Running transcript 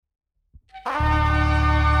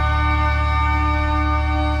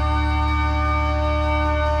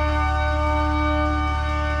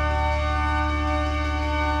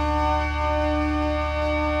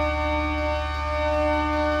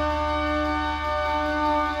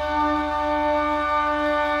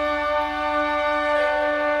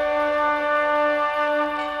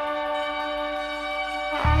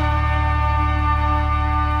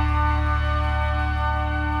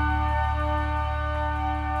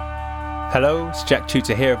Hello, it's Jack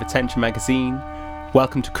Tutor here of Attention Magazine.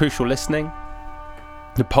 Welcome to Crucial Listening,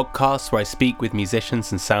 the podcast where I speak with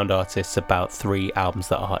musicians and sound artists about 3 albums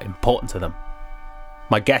that are important to them.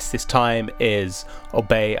 My guest this time is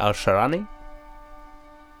Obey Al-Sharani,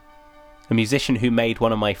 a musician who made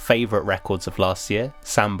one of my favourite records of last year,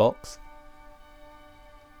 Sandbox.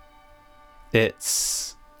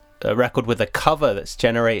 It's a record with a cover that's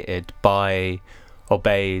generated by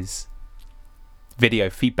Obey's video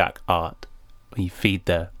feedback art, where you feed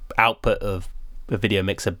the output of a video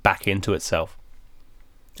mixer back into itself.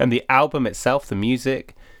 And the album itself, the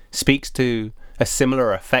music, speaks to a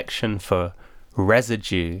similar affection for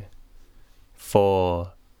residue,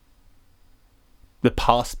 for the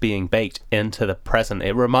past being baked into the present.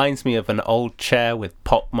 It reminds me of an old chair with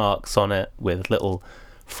pock marks on it, with little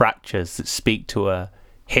fractures that speak to a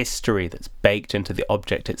history that's baked into the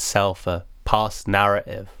object itself, a past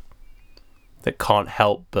narrative that can't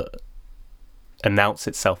help but announce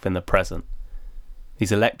itself in the present.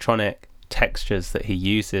 These electronic textures that he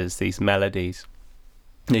uses, these melodies,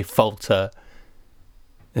 they falter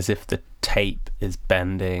as if the tape is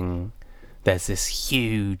bending. There's this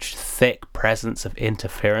huge, thick presence of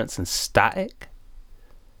interference and static,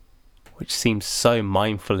 which seems so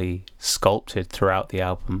mindfully sculpted throughout the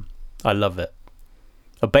album. I love it.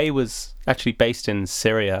 Obey was actually based in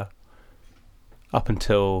Syria up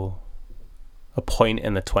until a point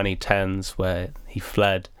in the 2010s where he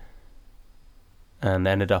fled and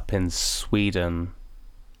ended up in Sweden,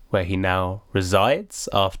 where he now resides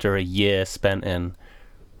after a year spent in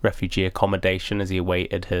refugee accommodation as he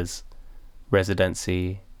awaited his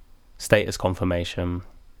residency status confirmation.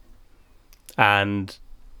 And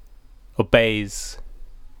Obey's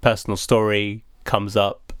personal story comes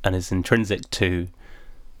up and is intrinsic to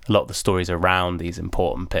a lot of the stories around these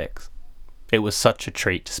important picks. It was such a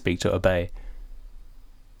treat to speak to Obey.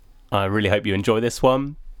 I really hope you enjoy this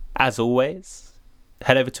one. As always,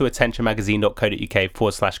 head over to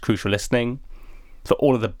attentionmagazine.co.uk/crucial listening for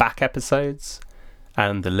all of the back episodes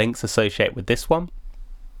and the links associated with this one.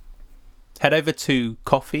 Head over to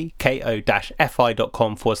Ko-fi,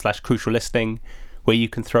 ko-fi.com/crucial listening, where you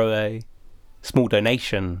can throw a small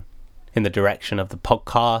donation in the direction of the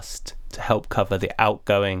podcast to help cover the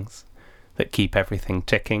outgoings that keep everything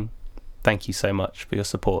ticking. Thank you so much for your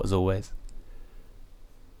support as always.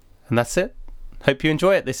 And that's it. Hope you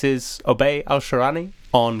enjoy it. This is Obey Al-Sharani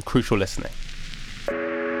on Crucial Listening.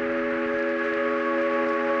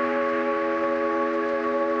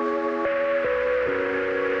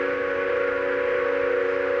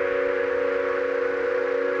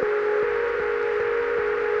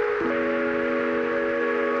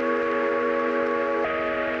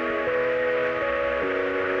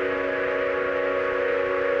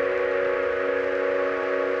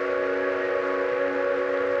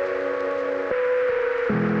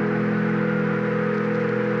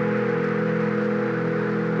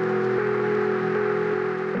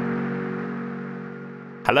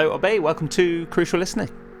 Hello, Obey. Welcome to Crucial Listening.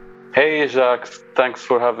 Hey, Jacques. Thanks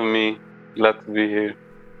for having me. Glad to be here.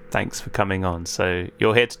 Thanks for coming on. So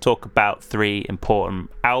you're here to talk about 3 important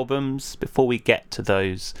albums. Before we get to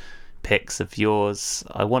those picks of yours,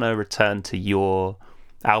 I want to return to your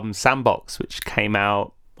album Sandbox, which came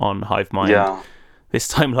out on Hivemind this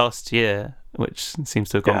time last year, which seems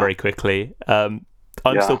to have gone very quickly. I'm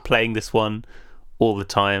still playing this one all the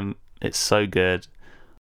time. It's so good.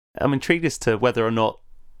 I'm intrigued as to whether or not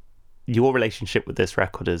your relationship with this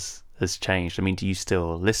record has changed. I mean, do you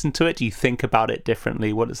still listen to it? Do you think about it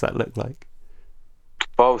differently? What does that look like?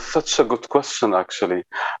 Wow, such a good question, actually.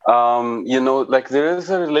 There is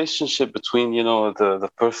a relationship between, the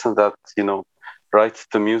person that, writes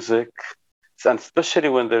the music, and especially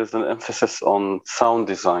when there's an emphasis on sound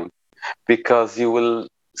design, because you will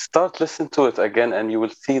start listening to it again and you will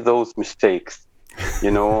see those mistakes,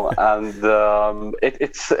 and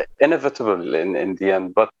it's inevitable in the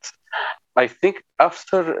end. But I think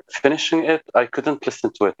after finishing it, I couldn't listen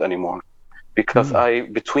to it anymore, because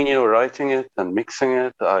between writing it and mixing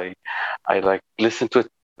it, I listened to it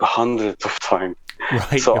hundreds of times.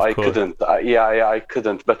 Right, so I couldn't. I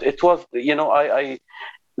couldn't. But it was,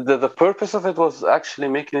 the purpose of it was actually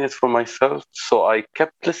making it for myself. So I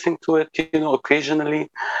kept listening to it, occasionally.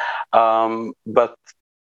 But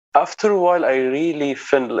after a while, I really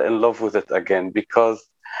fell in love with it again, because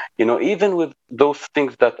even with those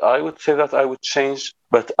things that I would say that I would change,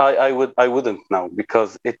 but I wouldn't now,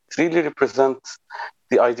 because it really represents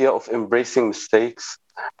the idea of embracing mistakes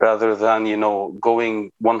rather than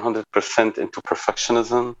going 100% into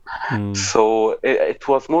perfectionism. So it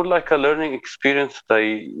was more like a learning experience.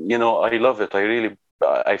 I love it.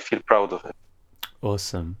 I feel proud of it.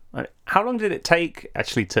 Awesome. How long did it take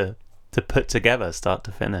actually to put together, start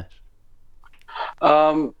to finish?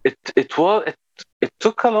 It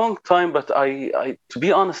took a long time, but I to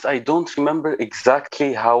be honest, I don't remember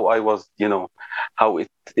exactly how I was, how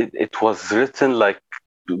it was written like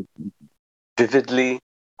vividly.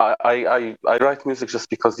 I write music just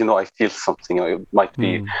because I feel something. It might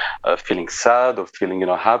be feeling sad or feeling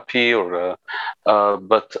happy, or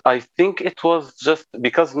but I think it was just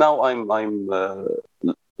because now I'm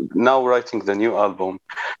now writing the new album,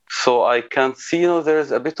 so I can see there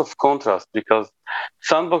is a bit of contrast because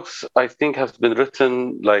Sandbox I think has been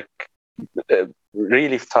written like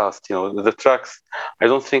really fast. The tracks. I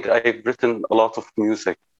don't think I've written a lot of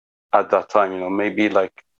music at that time. Maybe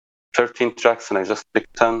like 13 tracks and I just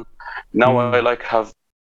picked 10. Now I like have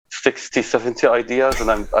 60, 70 ideas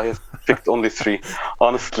and I have picked only 3,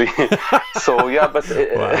 honestly. So yeah, but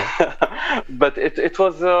but it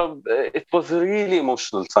was a really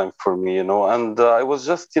emotional time for me, and I was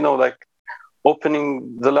just like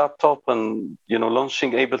opening the laptop and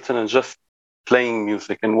launching Ableton and just playing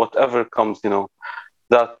music and whatever comes, and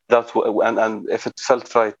if it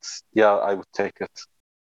felt right, yeah, I would take it.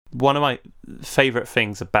 One of my favorite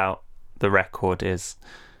things about the record is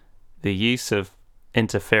the use of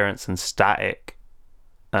interference and static.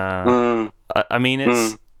 I mean,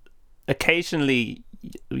 it's occasionally,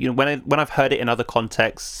 when I've heard it in other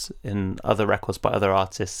contexts, in other records by other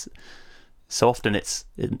artists, so often it's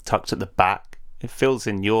tucked at the back. It feels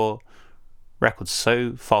in your record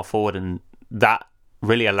so far forward, and that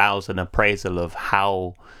really allows an appraisal of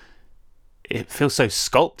how it feels so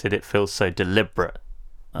sculpted. It feels so deliberate.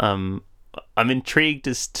 I'm intrigued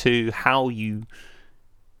as to how you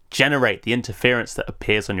generate the interference that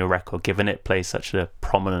appears on your record, given it plays such a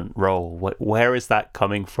prominent role. Where is that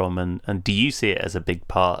coming from, and do you see it as a big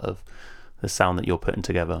part of the sound that you're putting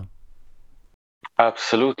together?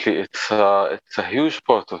 Absolutely, it's a huge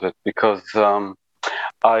part of it because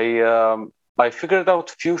I figured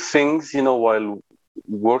out a few things, while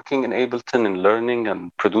working in Ableton and learning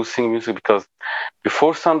and producing music. Because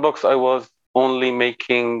before Sandbox, I was only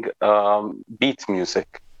making beat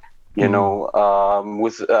music, and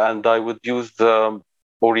I would use the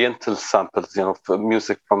Oriental samples, for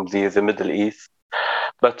music from the Middle East.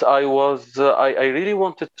 But I really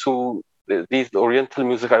wanted to these Oriental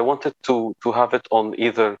music. I wanted to have it on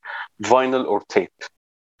either vinyl or tape,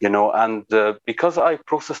 and because I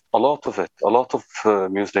processed a lot of it, a lot of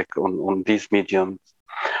music on these mediums,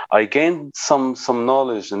 I gained some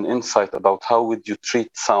knowledge and insight about how would you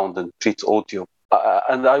treat sound and treat audio.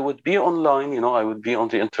 And I would be online, I would be on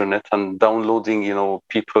the internet and downloading,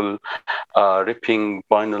 people ripping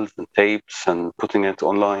vinyls and tapes and putting it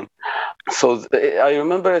online. So I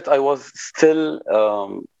remember it. I was still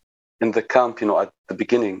in the camp, at the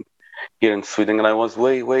beginning here in Sweden, and I was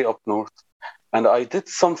way, way up north. And I did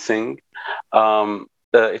something.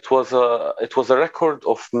 It was a record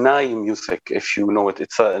of Nai music, if you know it.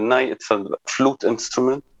 It's a Nai. It's a flute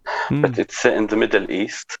instrument, but it's in the Middle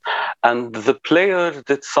East. And the player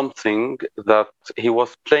did something that he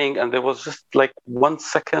was playing, and there was just like 1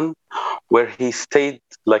 second where he stayed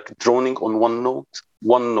like droning on one note,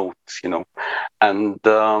 and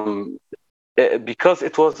because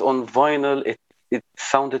it was on vinyl, it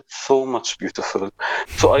sounded so much beautiful.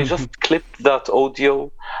 So I just clipped that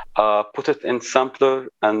audio, put it in sampler,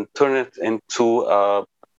 and turn it into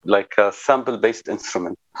like a sample-based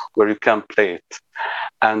instrument where you can play it.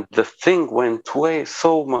 And the thing went way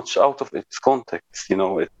so much out of its context.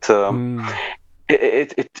 It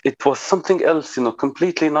was something else,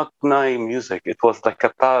 completely not Nai music. It was like a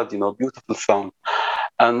pad, beautiful sound.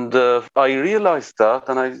 And I realized that,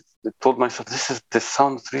 and I told myself, this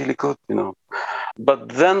sounds really good, But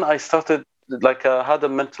then I started, like, had a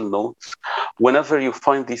mental note. Whenever you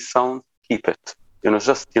find these sounds, keep it.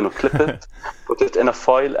 Just clip it, put it in a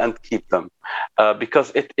file, and keep them,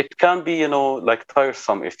 because it can be, like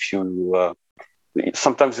tiresome if you.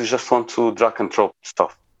 Sometimes you just want to drag and drop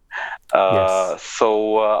stuff. Yes.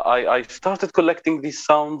 So I started collecting these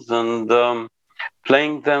sounds and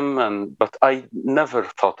playing them, but I never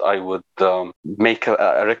thought I would make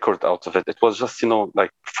a record out of it. It was just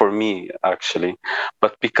like for me, actually.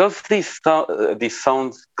 But because these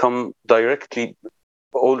sounds come directly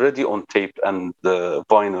already on tape and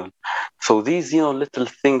vinyl, So these, little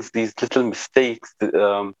things, these little mistakes,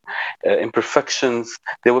 imperfections,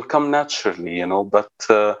 they will come naturally, but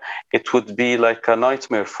it would be like a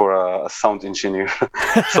nightmare for a sound engineer.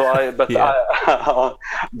 So Yeah.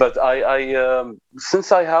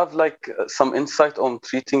 since I have like some insight on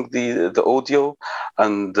treating the audio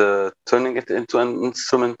and turning it into an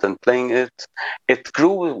instrument and playing it, it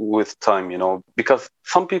grew with time, because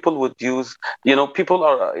some people would use, people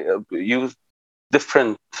are use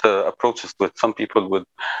different approaches to it. Some people would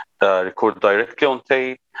record directly on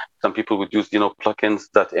tape. Some people would use, plugins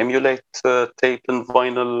that emulate tape and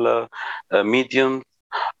vinyl medium.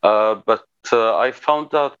 But I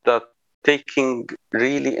found out that taking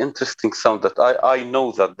really interesting sound that I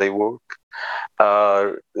know that they work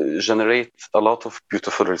uh, generate a lot of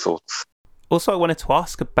beautiful results. Also, I wanted to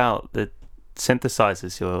ask about the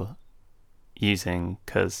synthesizers you're using,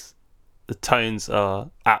 because the tones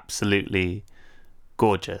are absolutely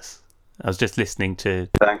gorgeous. I was just listening to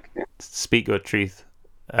Thank you. Speak Your Truth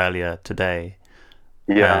earlier today,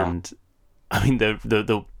 Yeah. and I mean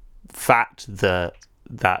the fact that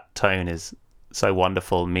that tone is so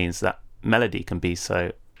wonderful means that melody can be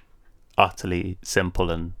so utterly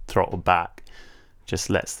simple and throttled back. Just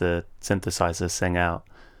lets the synthesizer sing out.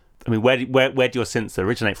 I mean, where do your synths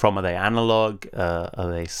originate from? Are they analog?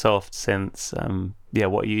 Are they soft synths?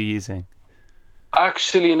 What are you using?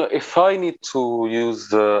 Actually, if I need to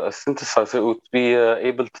use a synthesizer, it would be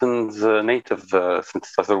Ableton's native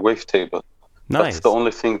synthesizer Wavetable. That's the Nice.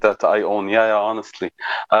 only thing that I own. Yeah, honestly.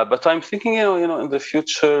 But I'm thinking, in the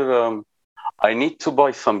future, I need to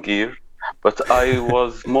buy some gear. But I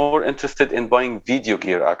was more interested in buying video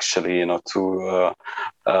gear, actually, to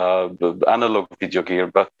analog video gear.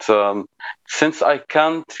 But since I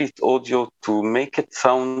can treat audio to make it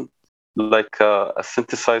sound like a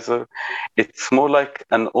synthesizer, it's more like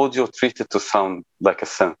an audio treated to sound like a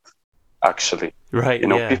synth, actually. Right.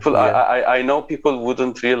 Yeah. People, Yeah. I know people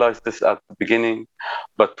wouldn't realize this at the beginning,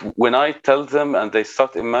 but when I tell them and they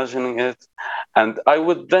start imagining it, and I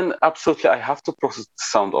would then I have to process the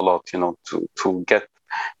sound a lot, to get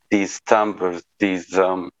these timbres, these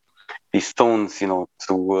tones,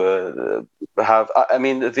 to have. I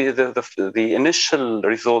mean, the initial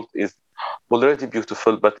result is already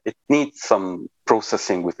beautiful, but it needs some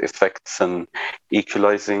processing with effects and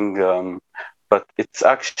equalizing. But it's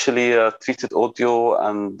actually treated audio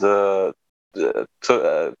and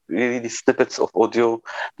really snippets of audio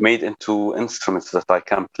made into instruments that I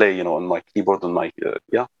can play, on my keyboard, on my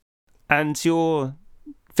yeah. And your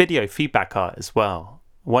video feedback art as well.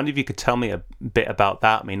 I wonder if you could tell me a bit about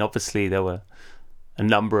that. I mean, obviously there were a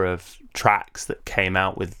number of tracks that came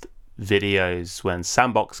out with videos when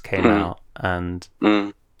Sandbox came out, and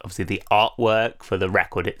obviously the artwork for the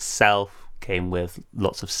record itself came with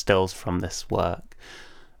lots of stills from this work.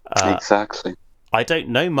 Exactly. I don't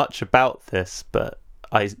know much about this, but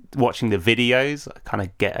watching the videos, I kind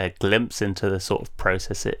of get a glimpse into the sort of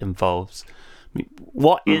process it involves. I mean,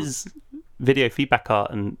 what is video feedback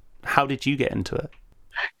art, and how did you get into it?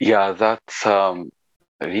 Yeah, that's a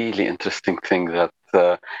really interesting thing that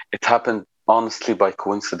it happened honestly by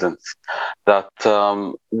coincidence. That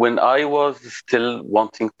when I was still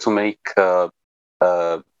wanting to make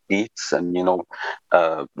beats and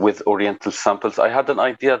with Oriental samples, I had an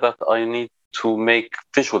idea that I need to make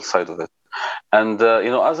visual side of it. And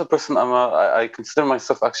as a person, I consider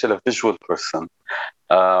myself actually a visual person.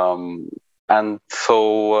 And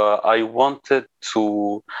so I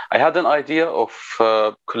had an idea of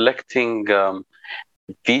collecting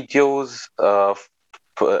videos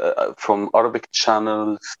from Arabic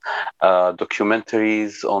channels,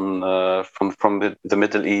 documentaries from the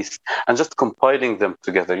Middle East, and just compiling them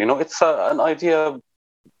together. It's an idea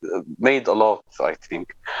made a lot, I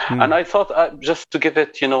think. And I thought just to give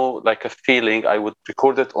it, like a feeling, I would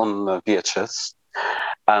record it on VHS,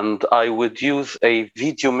 and I would use a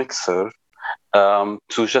video mixer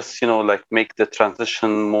to just, like make the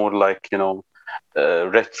transition more like,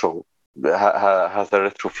 retro, has a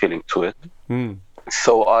retro feeling to it.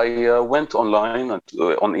 So I went online on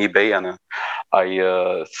eBay, and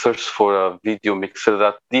I searched for a video mixer.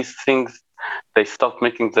 That these things, they stopped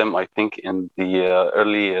making them, I think, in the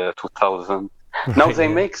early 2000s. Right, now they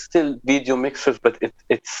make still video mixers, but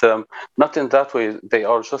it's not in that way. They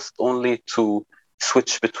are just only to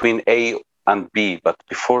switch between A and B. But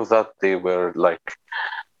before that, they were like,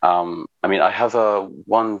 I have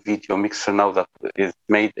one video mixer now that is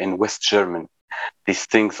made in West Germany. These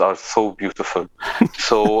things are so beautiful.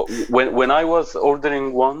 So when I was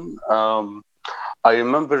ordering one, I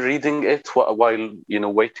remember reading it while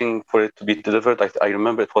waiting for it to be delivered. I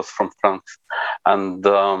remember it was from France, and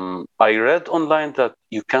I read online that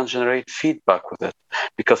you can generate feedback with it,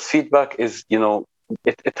 because feedback is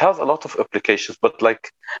it has a lot of applications. But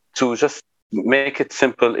like, to just make it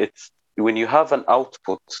simple, it's when you have an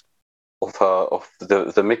output of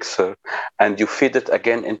the mixer and you feed it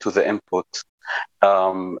again into the input.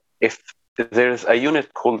 If there's a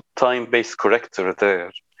unit called time-based corrector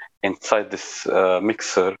there inside this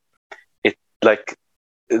mixer, it like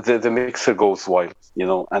the mixer goes wild,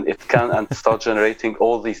 and it can and start generating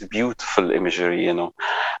all these beautiful imagery,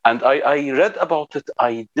 And I read about it.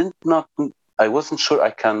 I wasn't sure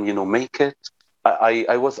I can, make it.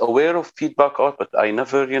 I was aware of feedback art, but I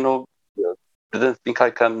never, didn't think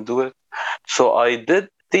I can do it. So I did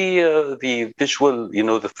the visual,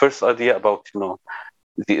 the first idea about,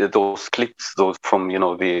 those clips, those from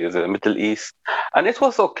the Middle East, and it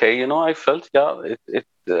was okay. I felt,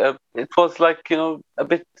 it was like, a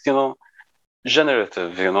bit,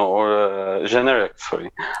 generative, or generic.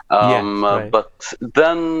 Sorry, Yeah, right. but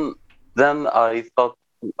then I thought,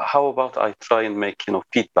 how about I try and make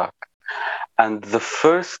feedback? And the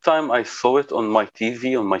first time I saw it on my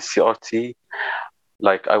TV, on my CRT,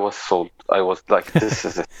 like, I was sold. I was like, this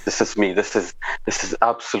is it. This is me. This is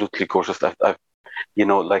absolutely gorgeous. I've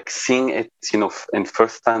like seeing it, in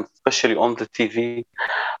first hand, especially on the TV.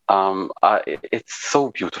 It's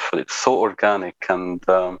so beautiful. It's so organic, and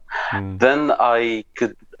then I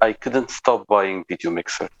couldn't stop buying video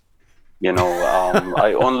mixers.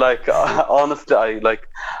 I own, like, honestly,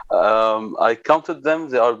 I counted them.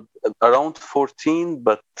 They are around 14,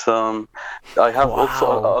 but I have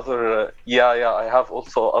also Wow. other I have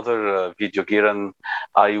also other video gear, and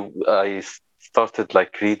I started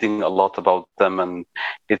like reading a lot about them, and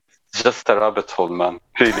it's just a rabbit hole, man.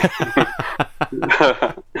 Really.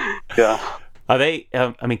 Yeah. Are they?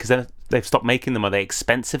 I mean, because they've stopped making them. Are they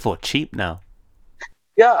expensive or cheap now?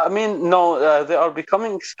 Yeah, I mean, no, they are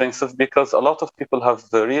becoming expensive because a lot of people have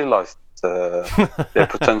realized their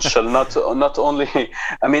potential. Not only,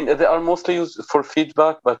 I mean, they are mostly used for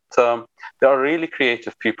feedback, but there are really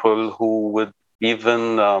creative people who would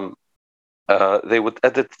even they would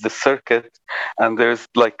edit the circuit, and there's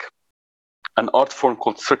like an art form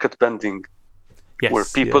called circuit bending, where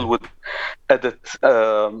Yes. people Yeah. would edit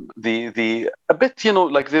the a bit,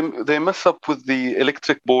 like they mess up with the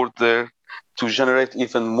electric board there to generate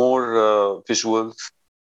even more visuals.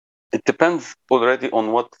 It depends already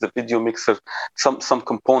on what the video mixer, some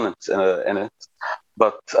components in it,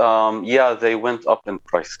 but yeah, they went up in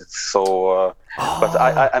prices. So, but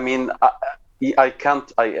Oh. I mean, I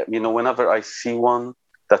can't. Whenever I see one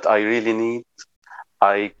that I really need,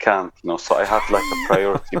 I can't, so I have like a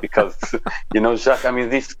priority because, Jack, I mean,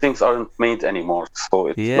 these things aren't made anymore. So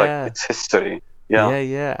it's like, Yeah. it's history. Yeah. Yeah.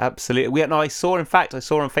 Yeah. Absolutely. No, I saw. In fact, I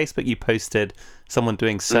saw on Facebook you posted someone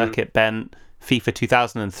doing Mm. circuit bent FIFA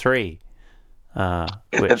 2003,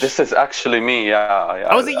 which. This is actually me. Yeah.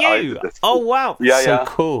 Oh, was it I you? did this. Oh, wow. That's Yeah. so Yeah.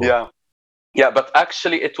 cool. Yeah. Yeah. But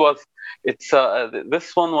actually, it's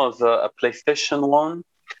this one was a PlayStation one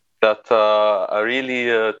that a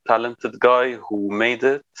really talented guy who made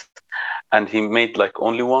it, and he made like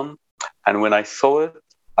only one. And when I saw it,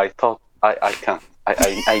 I thought, I can't.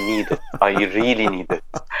 I need it. I really need it.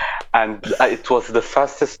 And it was the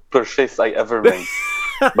fastest purchase I ever made.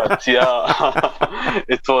 But yeah,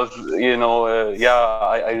 it was, yeah,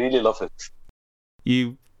 I really love it.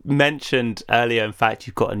 You mentioned earlier, in fact,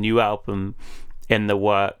 you've got a new album in the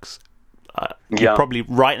works. You're Yeah. probably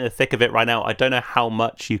right in the thick of it right now. I don't know how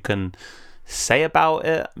much you can say about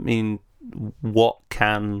it. I mean, what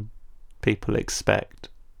can people expect?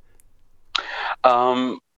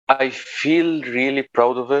 I feel really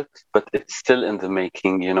proud of it, but it's still in the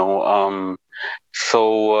making.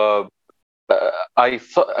 So I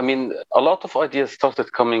thought, I mean, a lot of ideas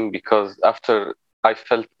started coming because after I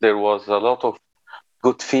felt there was a lot of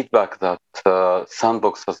good feedback that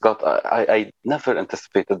Sandbox has got. I never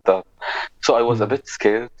anticipated that, so I was a Hmm. bit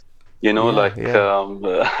scared. Yeah, Like,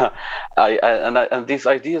 yeah. and these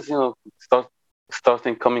ideas,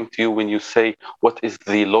 starting coming to you when you say what is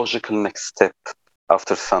the logical next step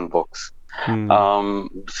after Sandbox. Hmm.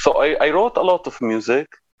 So I wrote a lot of music.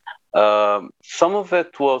 Some of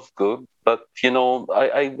it was good, but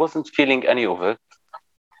I wasn't feeling any of it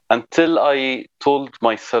until I told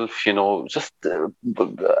myself, just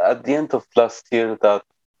at the end of last year, that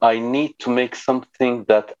I need to make something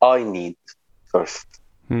that I need first.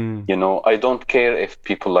 You know, I don't care if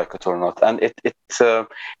people like it or not, and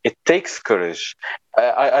it takes courage.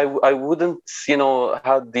 I wouldn't, you know,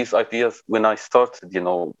 had these ideas when I started, you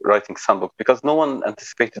know, writing Sandbox, because no one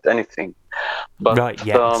anticipated anything. But Right.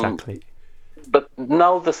 Yeah. Exactly. but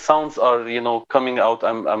now the sounds are, you know, coming out.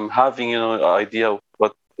 I'm having, you know, an idea of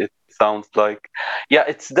what it sounds like. Yeah,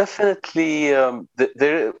 it's definitely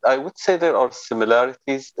there. I would say there are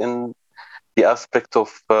similarities in the aspect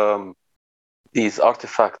of these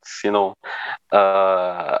artifacts, you know,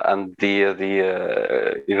 and the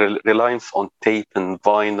reliance on tape and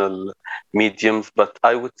vinyl mediums. But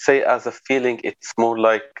I would say, as a feeling, it's more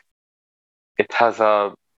like it has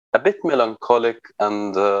a bit melancholic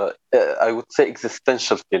and I would say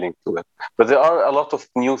existential feeling to it. But there are a lot of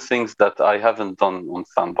new things that I haven't done on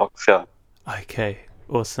Sandbox. Yeah. Okay.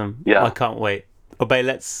 Awesome. I Yeah. can't wait. Obey,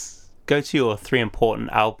 let's go to your 3 important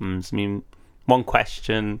albums. I mean, one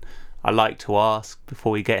question I like to ask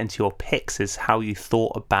before we get into your picks is how you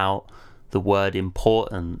thought about the word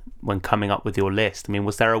important when coming up with your list. I mean,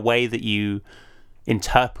 was there a way that you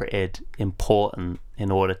interpreted important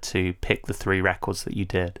in order to pick the 3 records that you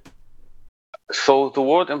did? So the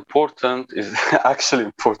word important is actually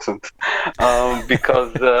important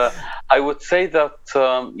because I would say that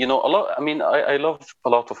you know, a lot. I mean, I love a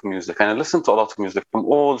lot of music and I listen to a lot of music from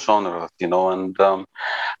all genres, you know, and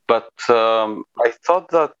but I thought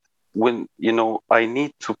that when, you know, I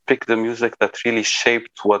need to pick the music that really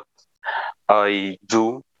shaped what I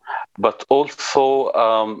do, but also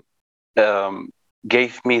um,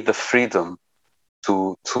 gave me the freedom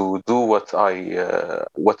to do what I,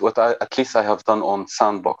 at least I have done on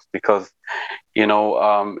Sandbox, because you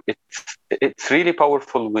know it's really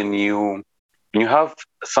powerful when you have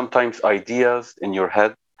sometimes ideas in your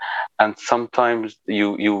head, and sometimes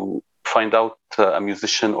you find out a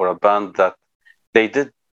musician or a band that they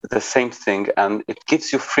did the same thing, and it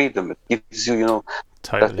gives you freedom. It gives you, you know,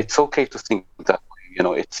 that Totally. it's okay to think that way. You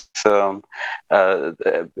know, it's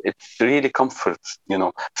really comfort. You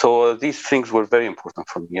know, so these things were very important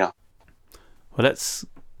for me. Yeah. Well, let's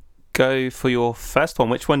go for your first one.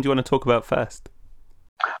 Which one do you want to talk about first?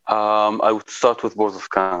 I would start with Boards of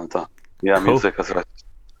Canada. Yeah, Cool. music as right.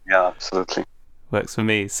 Yeah, absolutely. Works for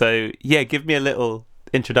me. So, yeah, give me a little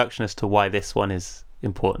introduction as to why this one is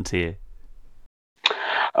important to you.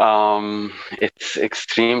 It's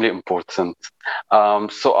extremely important.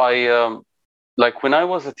 So like when I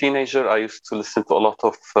was a teenager, I used to listen to a lot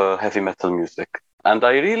of heavy metal music, and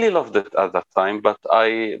I really loved it at that time. But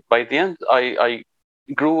by the end, I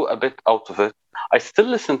grew a bit out of it. I still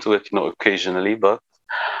listen to it, you know, occasionally, but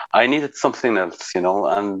I needed something else, you know,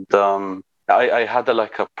 and I had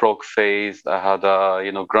like a prog phase. I had a,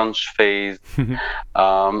 you know, grunge phase,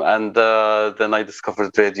 and then I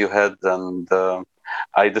discovered Radiohead, and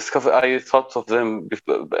I thought of them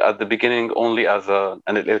at the beginning only as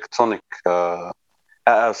an electronic,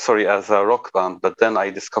 sorry, as a rock band, but then I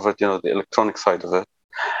discovered, you know, the electronic side of it,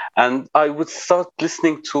 and I would start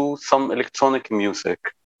listening to some electronic music.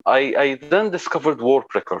 I then discovered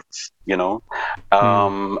Warp Records, you know,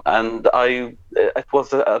 and it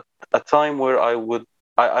was a time where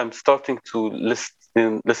I'm starting to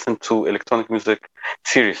listen to electronic music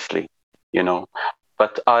seriously, you know.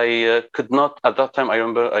 But I could not at that time. I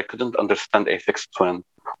remember I couldn't understand Aphex Twin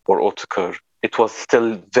or Autocur. It was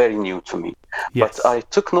still very new to me. But Yes. I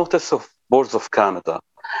took notice of Boards of Canada,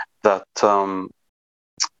 that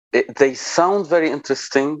they sound very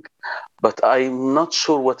interesting, but I'm not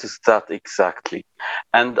sure what is that exactly.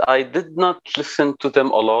 And I did not listen to them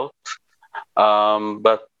a lot,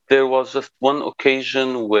 but there was just one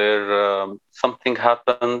occasion where something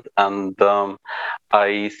happened, and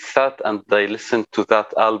I sat and I listened to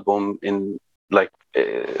that album in like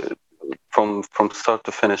from start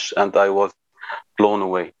to finish, and I was blown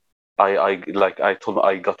away. I told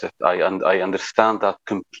I got it. I understand that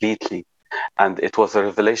completely, and it was a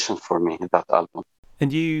revelation for me, that album.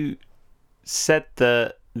 And you said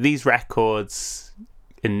that these records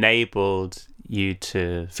enabled you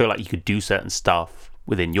to feel like you could do certain stuff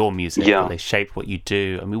within your music, or Yeah. they shaped what you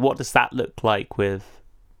do. I mean, what does that look like with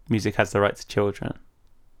Music Has the Right to Children?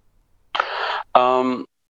 Um,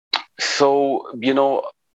 so, you know,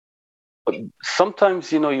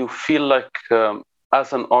 sometimes, you know, you feel like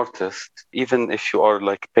as an artist, even if you are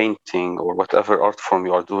like painting or whatever art form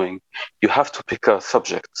you are doing, you have to pick a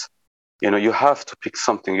subject. You know, you have to pick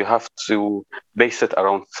something. You have to base it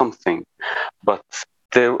around something. But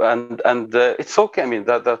it's okay. I mean,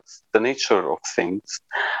 that's the nature of things.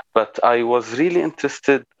 But I was really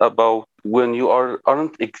interested about when you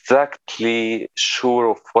aren't exactly sure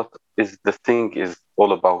of what is the thing is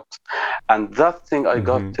all about, and that thing I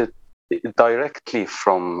got Mm-hmm. it directly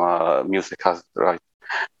from Music Has the Right,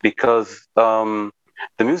 because the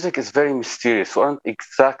music is very mysterious. We aren't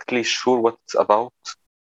exactly sure what it's about,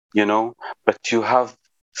 but you have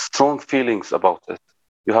strong feelings about it.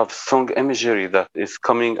 You have strong imagery that is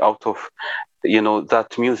coming out of,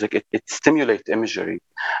 that music. It stimulates imagery.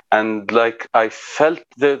 And like I felt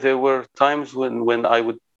there were times when I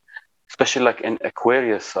would, especially like in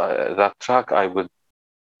Aquarius, that track, I would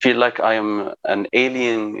feel like I am an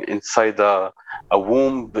alien inside a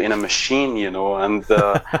womb in a machine, and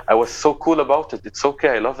I was so cool about it. It's okay.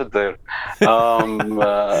 I love it there.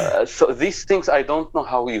 So these things, I don't know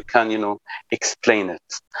how you can, explain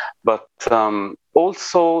it. But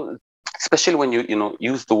also, especially when you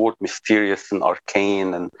use the word mysterious and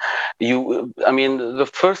arcane, and I mean, the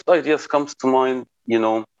first ideas comes to mind,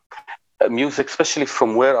 music, especially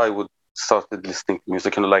from where I would started listening to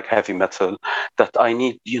music, like heavy metal, that I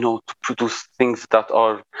need, to produce things that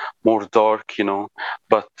are more dark,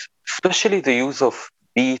 but especially the use of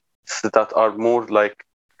beats that are more like,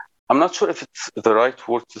 I'm not sure if it's the right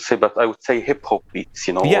word to say, but I would say hip hop beats,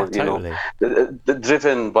 Yeah, or, totally.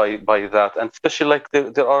 driven by that. And especially like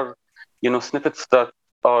there are, snippets that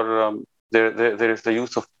are, there is the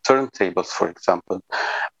use of turntables, for example,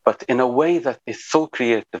 but in a way that is so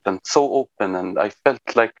creative and so open. And I felt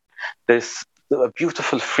like there's a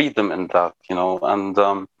beautiful freedom in that,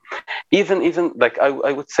 and even like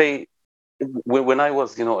I would say when I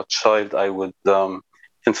was, a child, I would,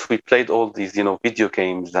 since we played all these, video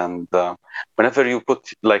games, and whenever you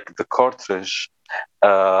put like the cartridge,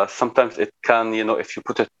 sometimes it can, if you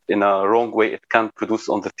put it in a wrong way, it can produce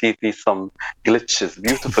on the TV some glitches,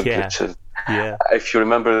 beautiful Yeah. glitches. Yeah. If you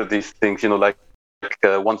remember these things, like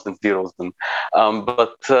ones and zeros. And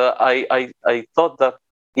but I thought that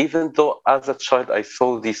even though as a child I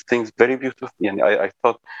saw these things very beautiful, and I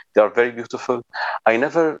thought they are very beautiful, I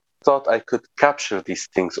never thought I could capture these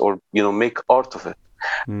things or make art of it.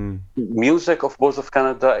 Mm. Music of Boards of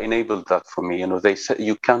Canada enabled that for me. They said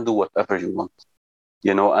you can do whatever you want,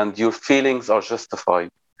 and your feelings are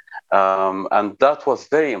justified, and that was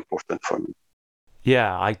very important for me.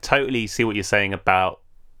 Yeah, I totally see what you're saying about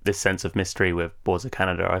this sense of mystery with Boards of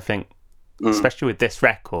Canada. I think, especially with this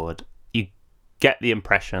record, you get the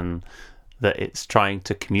impression that it's trying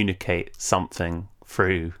to communicate something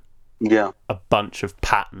through a bunch of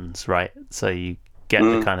patterns, right? So you get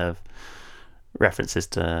the kind of references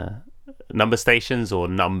to number stations or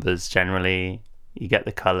numbers generally. You get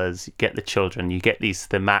the colors, you get the children, you get these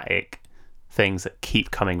thematic things that keep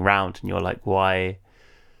coming round, and you're like, why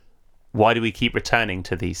do we keep returning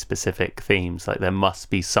to these specific themes? Like, there must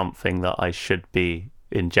be something that I should be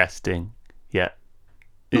ingesting, yet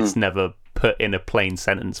it's never put in a plain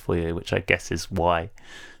sentence for you, which I guess is why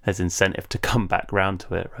there's incentive to come back round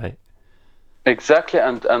to it, right? Exactly,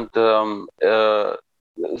 and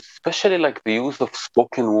especially like the use of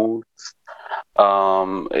spoken words.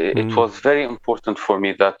 It was very important for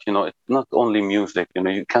me that it's not only music.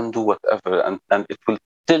 You can do whatever, and it will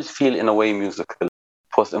still feel in a way musical.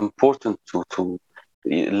 It was important to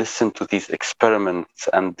listen to these experiments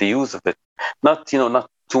and the use of it. Not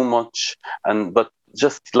too much, but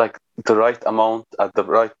just like the right amount at the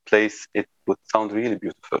right place. It would sound really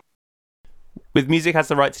beautiful. With Music Has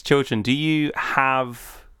the Right to Children, do you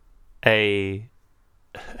have a...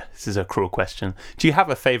 This is a cruel question. Do you have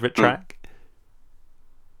a favourite track?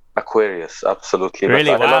 Aquarius, absolutely.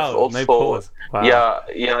 Really? But I love Wow. also, No pause. Wow.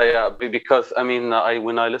 yeah. Because I mean,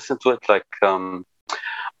 when I listen to it, like I'm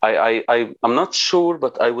not sure,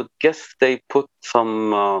 but I would guess they put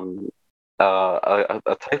some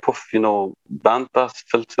a type of bandpass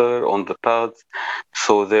filter on the pads,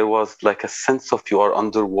 so there was like a sense of you are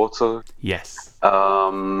underwater. Yes.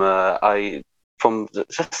 I from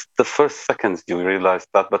just the first seconds you realize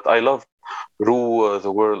that, but I love Rule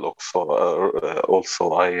the World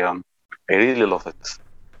also. I really love it.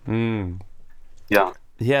 Yeah.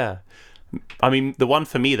 Yeah. I mean, the one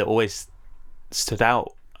for me that always stood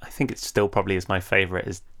out, I think it still probably is my favourite,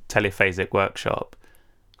 is Telephasic Workshop.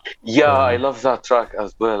 Yeah, I love that track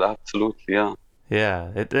as well. Absolutely, yeah.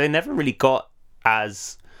 Yeah, they never really got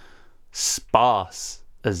as sparse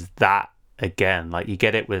as that again. Like, you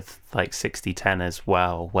get it with like 6010 as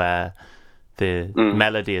well, where the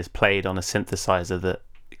melody is played on a synthesizer that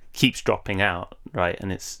keeps dropping out, right?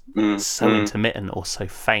 And it's so intermittent or so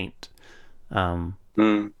faint.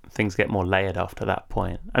 Things get more layered after that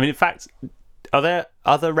point. I mean, in fact, are there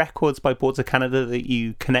other records by Boards of Canada that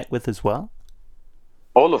you connect with as well?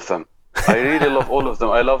 All of them. I really love all of them.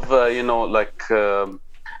 I love, like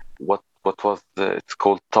what was it's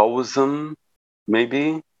called Taoism,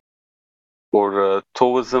 maybe, or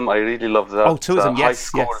Taoism. I really love that. Oh, Taoism, High yes,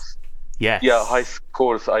 Scores. yes. Yes. Yeah, high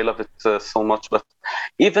scores. I love it so much. But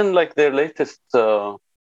even like their latest,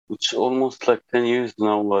 which almost like 10 years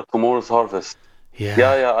now, Tomorrow's Harvest. Yeah.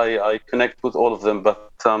 Yeah, I connect with all of them.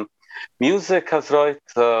 But music has right.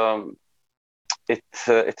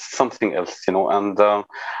 It's something else, and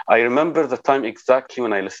I remember the time exactly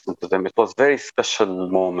when I listened to them. It was very special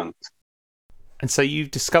moment. And so you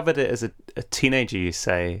discovered it as a teenager, you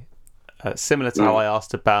say, similar to how I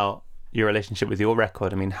asked about your relationship with your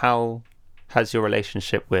record. I mean, how has your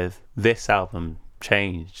relationship with this album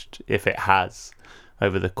changed, if it has,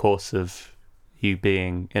 over the course of you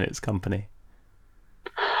being in its company?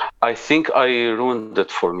 I think I ruined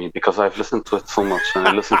it for me because I've listened to it so much, and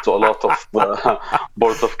I listened to a lot of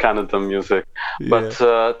Boards of Canada music. But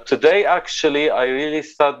today, actually, I really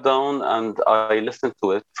sat down and I listened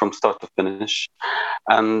to it from start to finish,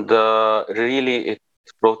 and really it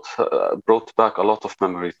brought back a lot of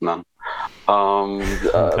memories, man.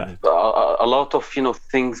 A lot of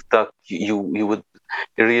things that you would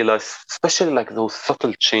realize, especially like those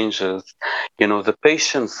subtle changes, the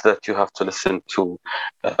patience that you have to listen to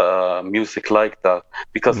music like that,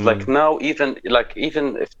 because like now, even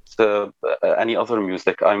if it's any other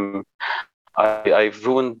music, I've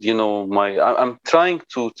ruined, I'm trying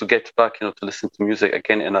to get back, to listen to music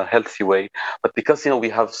again in a healthy way, but because we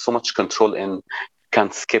have so much control in, can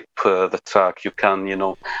skip the track. You can,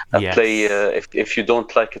 Yes. play if you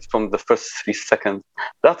don't like it from the first 3 seconds.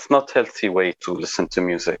 That's not healthy way to listen to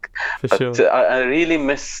music. For But sure. I really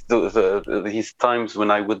miss these times when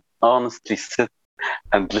I would honestly sit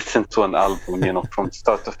and listen to an album, from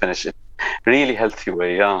start to finish. It really healthy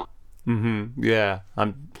way, yeah. Yeah,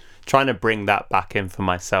 I'm trying to bring that back in for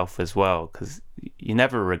myself as well, because you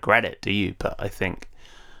never regret it, do you? But I think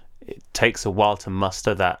it takes a while to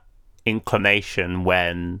muster that inclination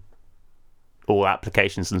when all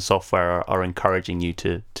applications and software are encouraging you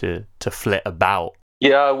to flit about.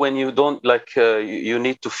 Yeah, when you don't like, you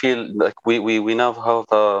need to feel like we now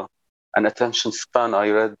have an attention span. I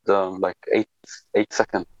read like 8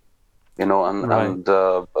 seconds, and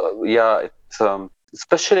Right. yeah, it's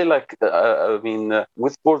especially like I mean,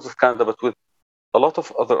 with Boards of Canada, but with a lot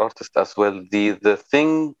of other artists as well.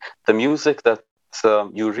 The music that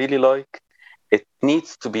you really like, it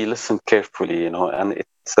needs to be listened carefully, and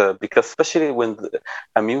it's because especially when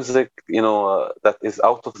a music, that is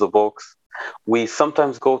out of the box, we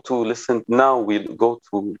sometimes go to listen. Now we go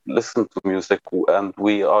to listen to music, and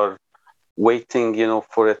we are waiting,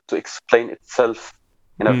 for it to explain itself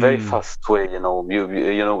in a very fast way.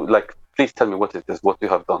 Like, please tell me what it is, what you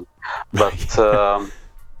have done, but.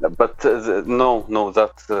 No,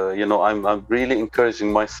 that I'm really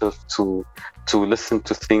encouraging myself to listen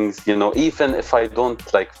to things, even if I don't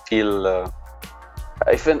like feel,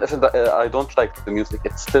 even if I don't like the music,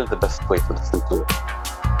 it's still the best way to listen to it.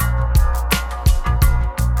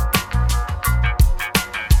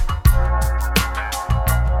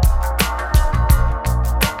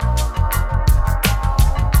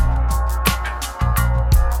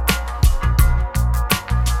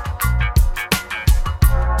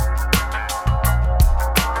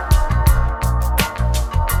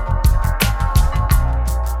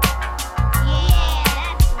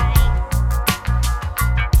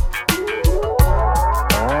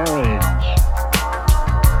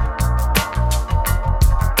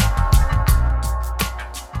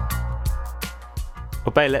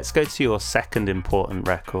 Obey, let's go to your second important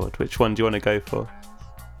record. Which one do you want to go for?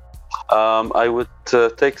 I would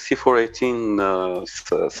take C418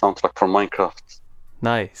 soundtrack from Minecraft.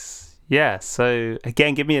 Nice. Yeah, so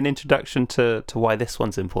again, give me an introduction to why this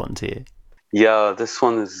one's important to you. Yeah, this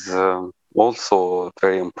one is also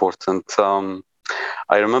very important.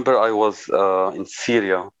 I remember I was in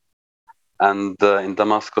Syria, and in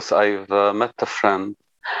Damascus, I've met a friend.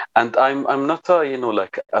 And I'm not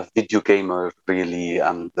like a video gamer really,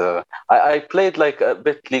 and I played like a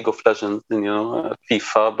bit League of Legends and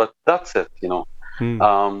FIFA, but that's it.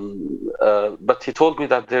 But he told me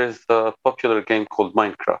that there's a popular game called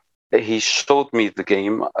Minecraft. He showed me the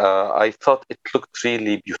game. I thought it looked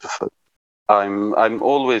really beautiful. I'm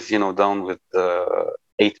always down with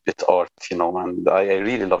 8-bit art, and I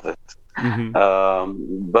really love it.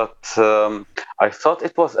 But I thought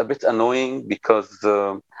it was a bit annoying because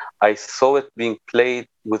I saw it being played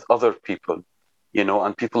with other people,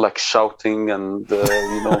 and people like shouting and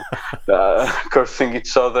cursing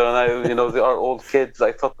each other, and they are all kids.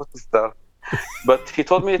 I thought, what is that? But he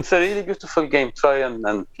told me it's a really beautiful game. Try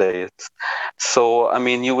and play it. So I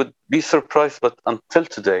mean, you would be surprised, but until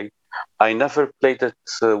today, I never played it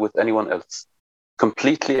with anyone else.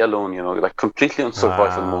 Completely alone, like completely on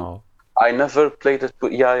survival mode. I never played it,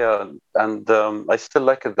 but yeah, and I still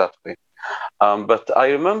like it that way. But I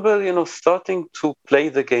remember, starting to play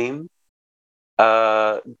the game,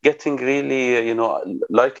 getting really,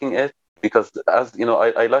 liking it, because as you know,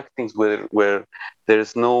 I like things where there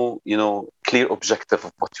is no, clear objective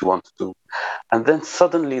of what you want to do, and then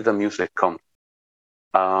suddenly the music comes,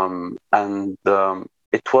 and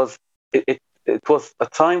it was a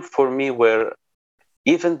time for me where,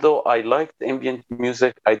 even though I liked ambient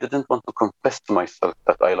music, I didn't want to confess to myself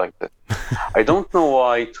that I liked it. I don't know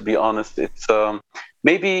why, to be honest. It's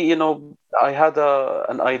maybe, I had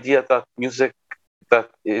an idea that music that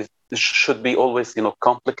is should be always,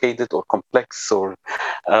 complicated or complex, or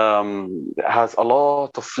has a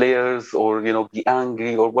lot of layers, or be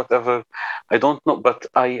angry or whatever. I don't know, but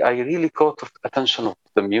I really caught attention of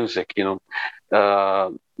the music,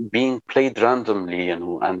 being played randomly,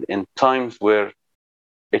 and in times where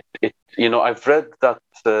I've read that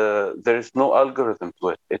there is no algorithm to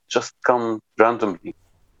it. It just comes randomly,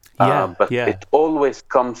 Yeah, but yeah. it always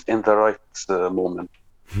comes in the right moment,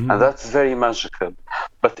 and that's very magical.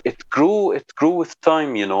 But it grew with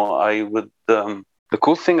time. I would. The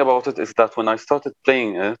cool thing about it is that when I started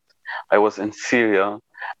playing it, I was in Syria,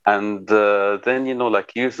 and then,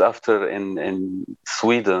 like years after, in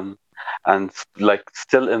Sweden, and like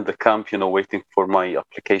still in the camp, waiting for my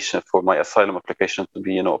application, for my asylum application to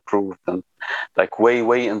be, approved, and like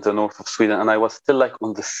way in the north of Sweden, and I was still like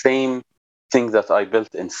on the same thing that I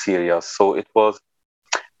built in Syria. So it was,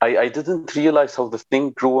 I didn't realize how the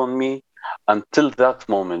thing grew on me until that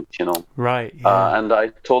moment, Right, yeah. and I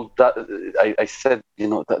told that, I said,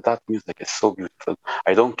 that music is so beautiful.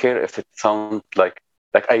 I don't care if it sounds like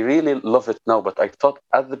I really love it now, but I thought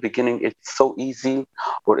at the beginning it's so easy,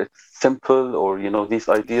 or it's simple, or these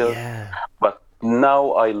ideas. Yeah. But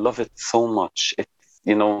now I love it so much. It's,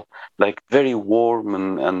 like very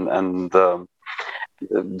warm, and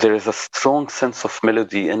there is a strong sense of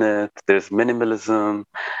melody in it. There's minimalism,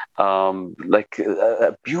 like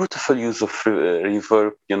a beautiful use of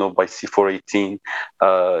reverb, by C418.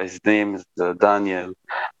 His name is Daniel.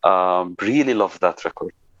 Really love that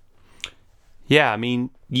record. Yeah, I mean,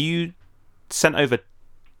 you sent over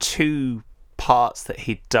two parts that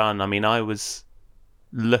he'd done. I mean, I was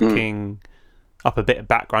Mm, looking up a bit of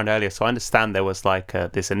background earlier, so I understand there was like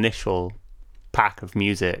this initial pack of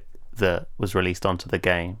music that was released onto the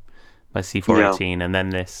game by yeah, C418, and then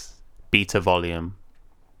this beta volume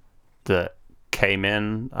that came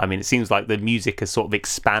in. I mean, it seems like the music has sort of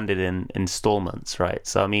expanded in installments, right?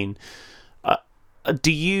 So, I mean,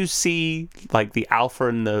 do you see like the alpha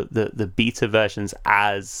and the beta versions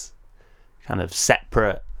as kind of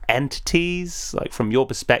separate entities? Like, from your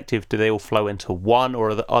perspective, do they all flow into one,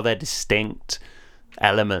 or are there distinct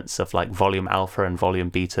elements of like volume alpha and volume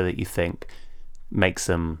beta that you think makes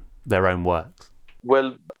them their own works?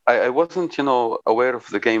 well, I wasn't, aware of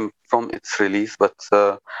the game from its release, but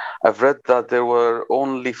I've read that there were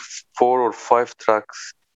only 4 or 5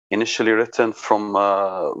 tracks initially written from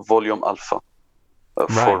Volume Alpha, for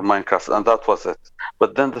Right. Minecraft, and that was it.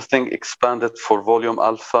 But then the thing expanded for Volume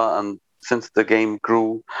Alpha, and since the game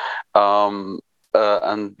grew,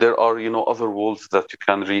 and there are, other worlds that you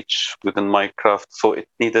can reach within Minecraft, so it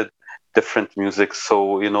needed different music.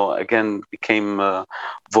 So, again, became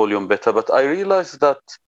Volume Beta. But I realized that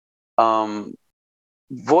um,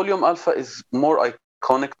 Volume Alpha is more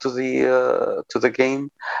iconic to the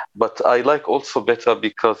game, but I like also Beta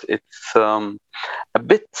because it's a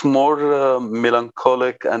bit more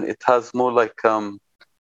melancholic, and it has more like,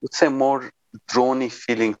 would say, more drony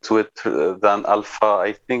feeling to it than Alpha.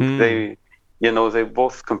 I think Hmm. they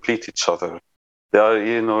both complete each other. They are,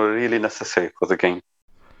 really necessary for the game.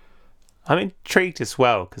 I'm intrigued as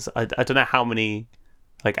well because I don't know how many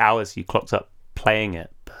like hours you clocked up playing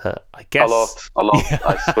it, but I guess A lot.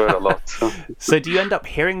 I yeah. swear, a lot. So do you end up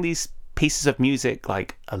hearing these pieces of music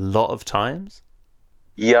like a lot of times?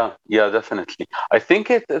 Yeah, definitely. I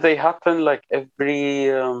think they happen like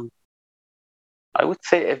every, I would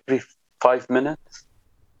say every 5 minutes.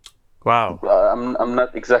 Wow. I'm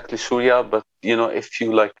not exactly sure, yeah, but if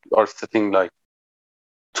you like are sitting like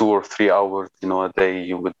 2 or 3 hours, a day,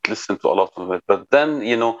 you would listen to a lot of it. But then,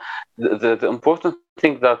 the important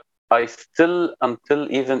thing that I still, until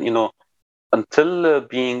even, until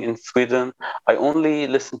being in Sweden, I only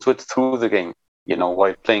listened to it through the game,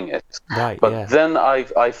 while playing it. Right, But yeah. then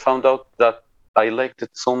I found out that I liked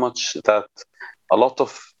it so much that a lot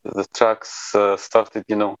of the tracks started,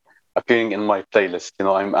 appearing in my playlist.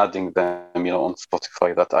 I'm adding them, on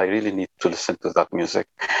Spotify, that I really need to listen to that music.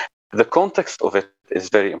 The context of it is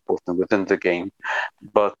very important within the game,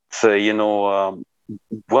 but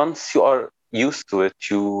once you are used to it,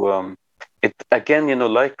 it again,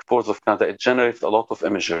 like Boards of Canada, it generates a lot of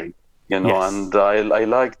imagery. Yes. And I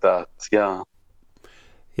like that. Yeah.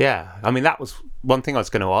 Yeah. I mean, that was one thing I was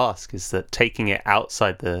going to ask, is that taking it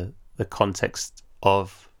outside the context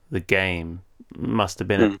of the game must have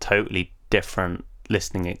been a totally different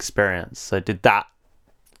listening experience. So did that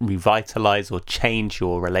revitalize or change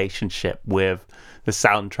your relationship with the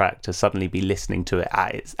soundtrack to suddenly be listening to it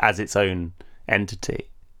as its own entity?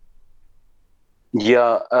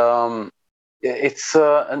 Yeah. It's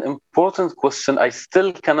an important question. I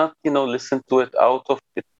still cannot, listen to it out of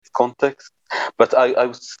its context, but I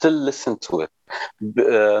would still listen to it.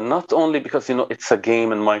 Not only because, it's a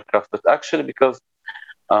game in Minecraft, but actually because,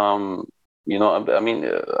 I mean,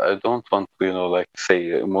 I don't want to,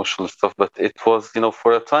 say emotional stuff, but it was,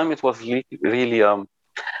 for a time, it was really a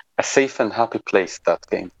safe and happy place, that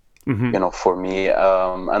game. For me.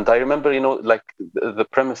 And I remember, like the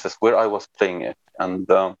premises where I was playing it. And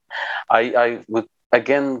I would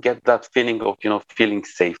again get that feeling of, feeling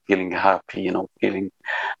safe, feeling happy, feeling,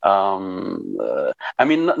 I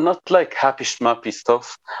mean, not like happy schmappy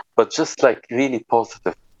stuff, but just like really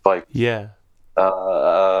positive vibes. Yeah.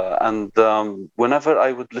 And whenever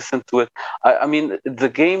I would listen to it, I mean, the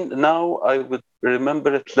game now, I would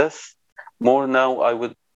remember it less. More now, I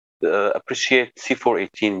would appreciate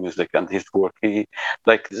C418 music and his work. He,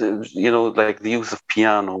 like like the use of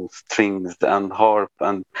piano, strings, and harp,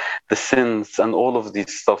 and the synths, and all of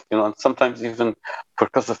these stuff. And sometimes even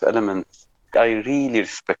percussive elements. I really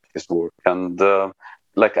respect his work, and I'm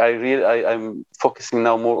focusing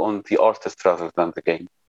now more on the artist rather than the game.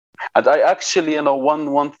 And I actually,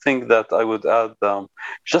 one thing that I would add,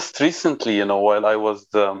 just recently, while I was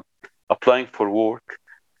applying for work,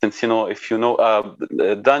 since if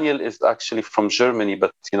Daniel is actually from Germany,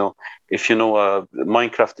 but if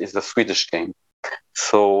Minecraft is a Swedish game.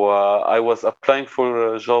 So I was applying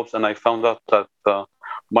for jobs, and I found out that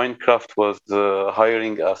Minecraft was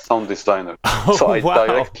hiring a sound designer. So I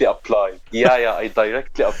directly applied. Yeah, I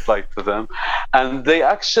directly applied to them, and they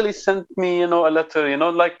actually sent me, a letter.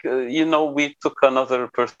 We took another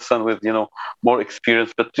person with, more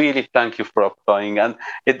experience, but really thank you for applying. And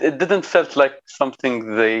it didn't felt like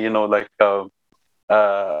something they, an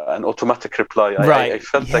automatic reply. Right. I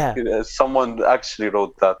felt like someone actually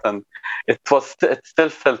wrote that, and it still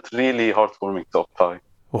felt really heartwarming to apply.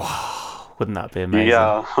 Wow, wouldn't that be amazing?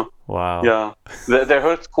 Yeah. Wow. Yeah. Their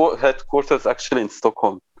headquarters actually in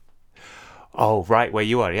Stockholm. Oh, right, where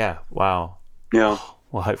you are. Yeah. Wow. Yeah. Oh,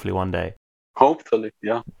 well, hopefully one day. Hopefully,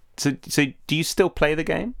 yeah. So do you still play the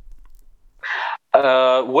game?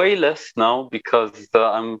 Way less now, because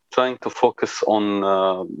I'm trying to focus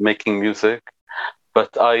on making music.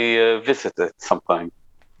 But I visit it sometimes,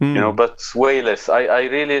 but way less. I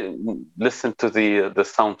really listen to the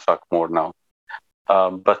soundtrack more now.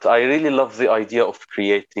 But I really love the idea of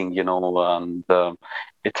creating, and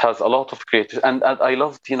it has a lot of creative. And I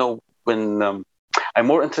loved, when I'm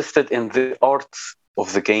more interested in the art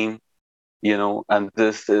of the game, and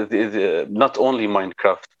this not only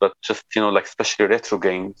Minecraft, but just, like especially retro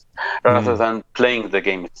games, rather than playing the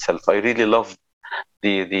game itself. I really love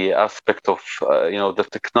the aspect of the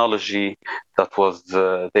technology that was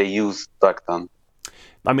they used back then.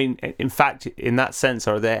 I mean, in fact, in that sense,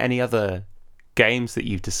 are there any other games that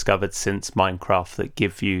you've discovered since Minecraft that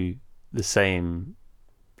give you the same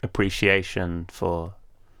appreciation for,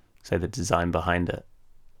 say, the design behind it?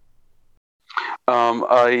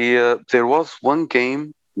 There was one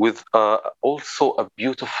game with also a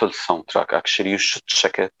beautiful soundtrack. Actually, you should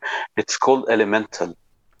check it. It's called Elemental.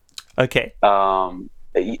 Okay.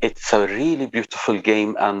 It's a really beautiful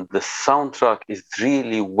game, and the soundtrack is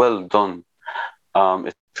really well done.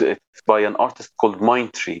 It's by an artist called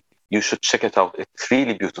Mindtree. You should check it out. It's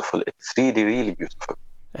really beautiful. It's really, really beautiful.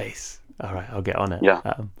 Ace. All right, I'll get on it. Yeah.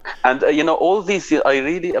 And, all these, I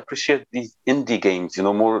really appreciate these indie games,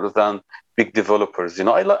 more than big developers.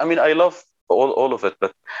 I mean, I love all of it,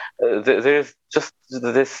 but there's just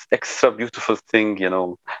this extra beautiful thing,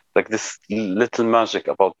 like this little magic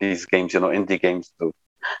about these games, indie games. So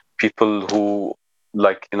people who,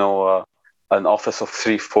 like, an office of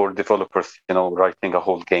 3-4 developers, writing a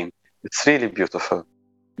whole game. It's really beautiful.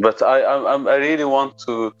 But I really want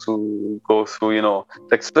to go through,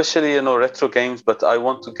 like especially, retro games, but I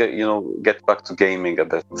want to get back to gaming a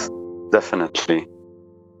bit. Definitely.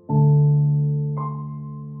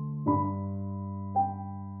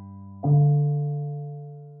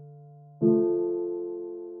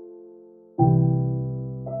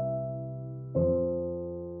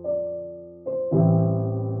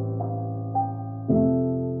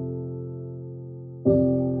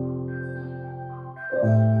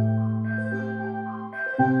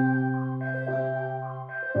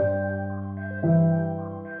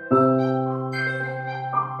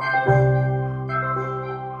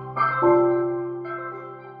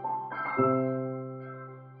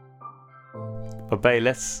 Obey,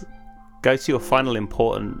 let's go to your final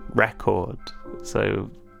important record. So,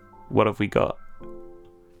 what have we got?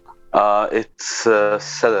 It's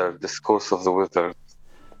Cellar, Discourse of the Wizard.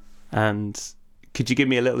 And could you give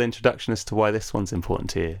me a little introduction as to why this one's important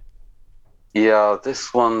to you? Yeah,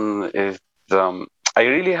 this one is. I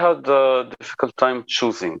really had a difficult time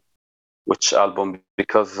choosing which album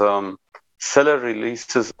because Cellar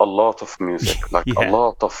releases a lot of music, like a Yeah.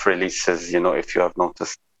 lot of releases, if you have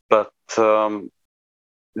noticed. But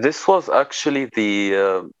this was actually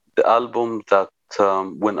the album that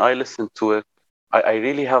when I listened to it, I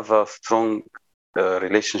really have a strong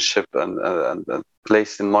relationship and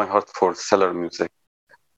place in my heart for Cellar music,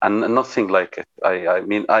 and nothing like it.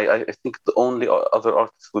 I think the only other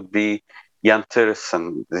artist would be Jan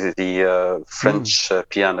Tiersen, the French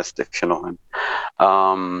pianist, if you know him.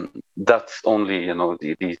 That's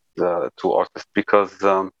only these two artists because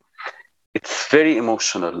it's very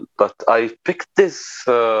emotional. But I picked this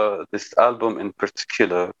album in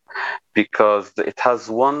particular because it has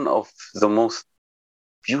one of the most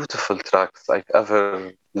beautiful tracks I've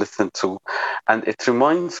ever listened to, and it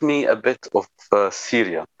reminds me a bit of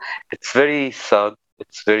Syria. It's very sad.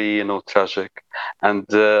 It's very tragic, and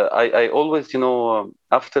I always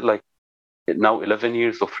after like now 11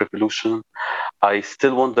 years of revolution, I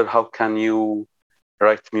still wonder how can you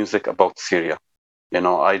write music about Syria.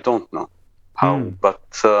 I don't know how, but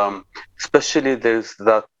especially there's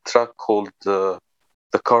that track called "The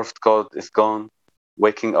Carved God Is Gone,"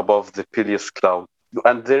 waking above the Peleus cloud,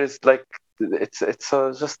 and there is like it's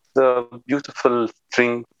just a beautiful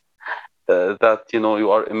string that you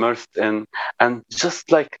are immersed in, and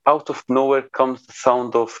just like out of nowhere comes the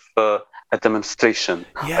sound of a demonstration.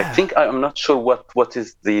 Yeah. I think I'm not sure what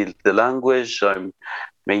is the language. I'm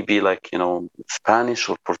maybe like Spanish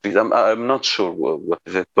or Portuguese. I'm not sure what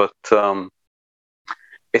is it, but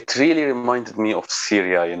it really reminded me of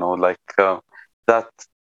Syria. Like that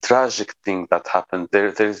tragic thing that happened.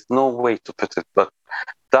 There's no way to put it, but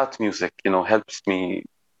that music helps me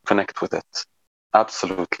connect with it.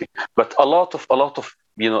 Absolutely. But a lot of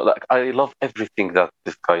like I love everything that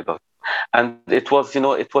this guy does. And it was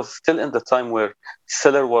still in the time where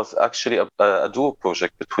Cellar was actually a duo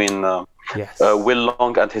project between Yes. Will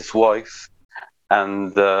Long and his wife,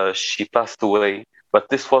 and she passed away. But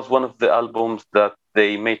this was one of the albums that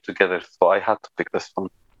they made together, so I had to pick this one.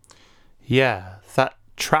 Yeah, that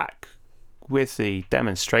track with the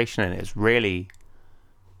demonstration in it is really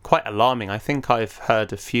quite alarming. I think I've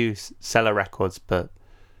heard a few Cellar records, but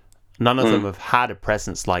none of them have had a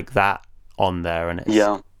presence like that on there, and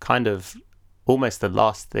it's kind of almost the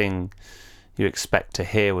last thing you expect to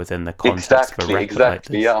hear within the context of a record like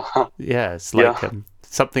this. Yeah, it's like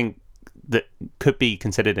something that could be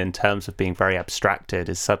considered in terms of being very abstracted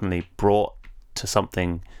is suddenly brought to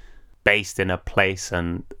something based in a place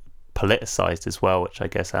and politicized as well, which I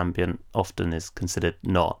guess ambient often is considered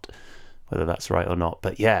not, whether that's right or not.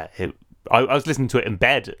 But yeah, I was listening to it in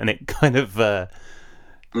bed, and it kind of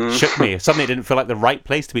shook me. Suddenly it didn't feel like the right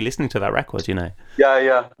place to be listening to that record,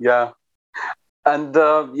 Yeah. And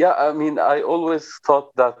I mean, I always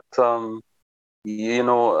thought that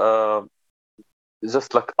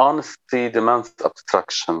just like honesty demands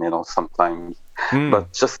abstraction, sometimes.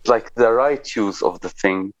 But just like the right use of the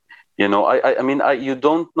thing, I mean, you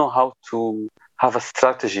don't know how to have a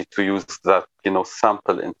strategy to use that,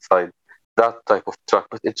 sample inside that type of track,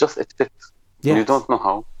 but it fits. Yes. You don't know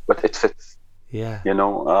how, but it fits. Yeah.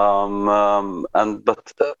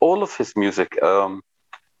 But all of his music,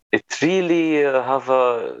 it really have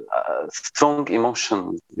a strong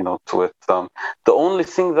emotion, to it. The only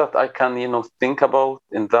thing that I can, think about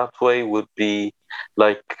in that way would be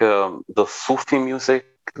like the Sufi music,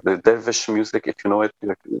 the dervish music, if you know it,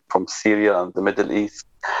 like from Syria and the Middle East,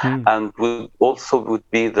 and would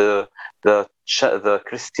be the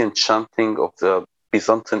Christian chanting of the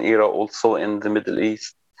Byzantine era, also in the Middle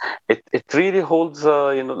East. It really holds,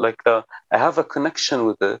 I have a connection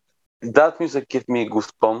with it. That music gives me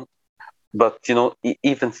goosebumps, but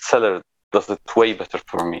even Cellar does it way better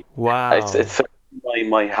for me. Wow. It's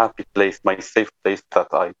my happy place, my safe place that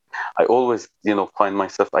I always find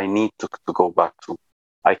myself I need to go back to.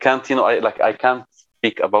 I can't I can't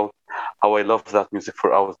speak about how I love that music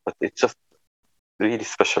for hours, but it's just really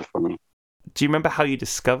special for me. Do you remember how you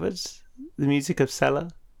discovered the music of Cellar?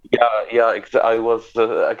 Yeah. I was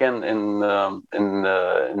again in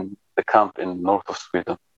the camp in north of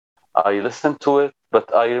Sweden. I listened to it,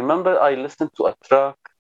 but I remember I listened to a track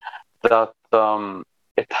that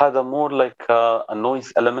it had a more like a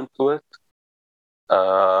noise element to it.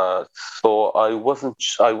 So I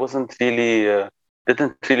wasn't really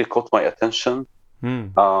didn't really caught my attention.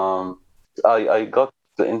 I got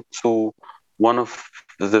into one of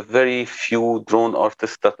the very few drone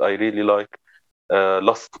artists that I really like,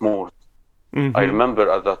 Lost Mode. I Mm-hmm.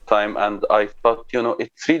 remember at that time, and I thought,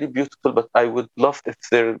 it's really beautiful, but I would love if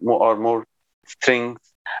there are more strings.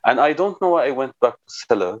 And I don't know why I went back to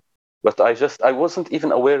Cellar, but I wasn't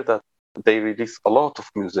even aware that they release a lot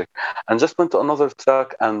of music, and just went to another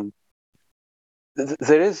track, and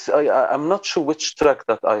there is, I'm not sure which track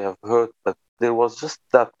that I have heard, but there was just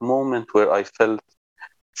that moment where I felt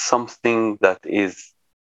something that is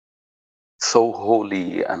so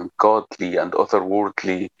holy and godly and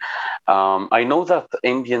otherworldly. I know that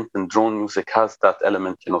ambient and drone music has that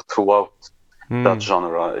element, throughout that Mm.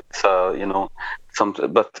 genre. It's some,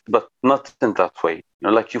 but not in that way.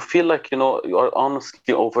 Like you feel like you are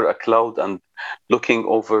honestly over a cloud and looking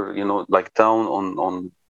over, like down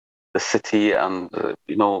on the city, and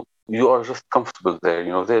you are just comfortable there.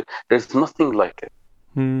 There's nothing like it.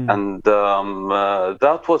 Mm. And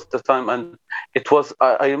that was the time, and it was.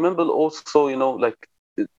 I remember also, like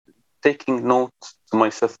taking note to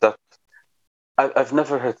myself that I've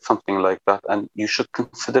never heard something like that, and you should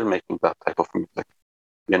consider making that type of music.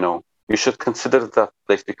 You should consider that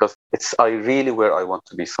place, because it's I really where I want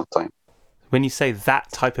to be sometime. When you say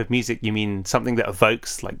that type of music, you mean something that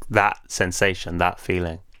evokes like that sensation, that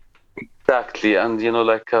feeling? Exactly, and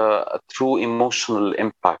like a true emotional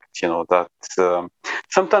impact. That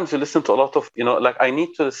sometimes you listen to a lot of, like I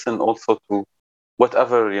need to listen also to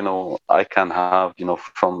whatever I can have,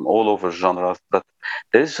 from all over genres. But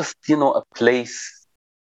there is just a place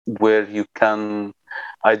where you can.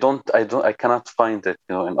 I cannot find it,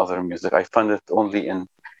 in other music. I find it only in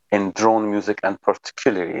drone music, and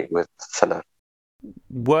particularly with Cellar.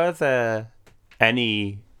 Were there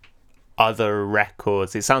any other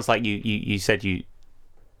records? It sounds like you said you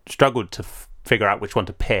struggled to figure out which one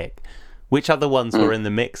to pick. Which other ones were Mm. in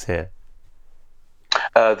the mix here?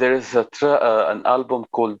 There is an album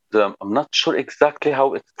called, I'm not sure exactly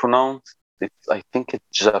how it's pronounced. I think it's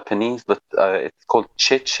Japanese, but it's called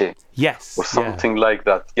Cheche or Yes, yeah. something like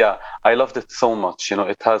that. Yeah, I loved it so much.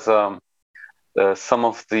 It has some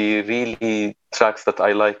of the really tracks that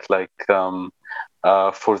I like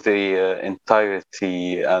For the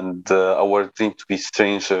Entirety, and Our Dream to Be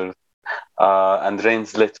Strangers, and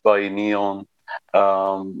Rains Lit by Neon.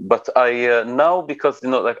 But I now, because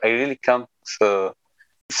like I really can't.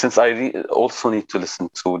 Since also need to listen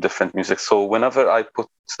to different music, so whenever I put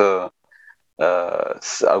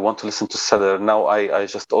I want to listen to Cellar now, I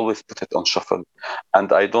just always put it on shuffle,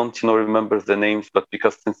 and I don't remember the names, but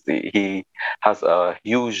because since he has a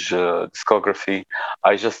huge discography,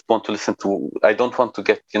 I just want to listen to. I don't want to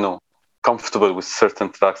get comfortable with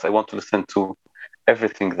certain tracks. I want to listen to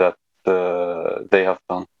everything that they have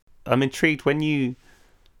done. I'm intrigued when you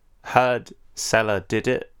heard Cellar, did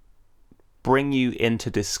it bring you into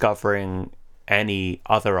discovering any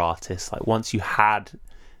other artists? Like once you had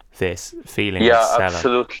this feeling with Yeah, Cellar.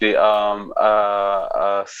 absolutely. Sarah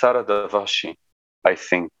Davashi, I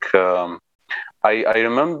think. I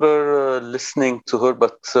remember listening to her,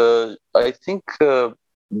 but I think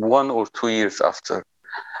 1 or 2 years after.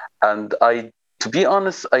 And to be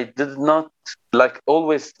honest, I did not like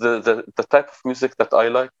always the type of music that I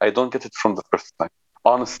like. I don't get it from the first time,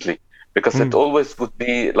 honestly, because it Mm. always would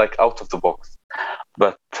be like out of the box.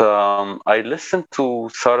 But I listened to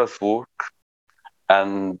Sarah's work,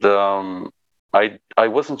 and I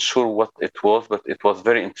wasn't sure what it was, but it was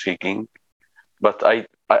very intriguing. But I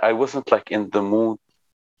wasn't like in the mood,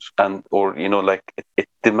 and or like it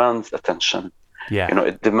demands attention. Yeah.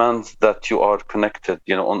 It demands that you are connected,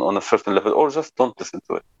 on a certain level, or just don't listen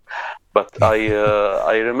to it. But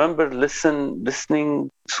I remember listening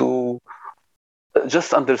to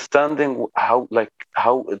just understanding how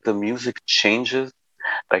the music changes,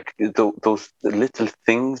 like those little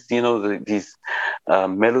things, these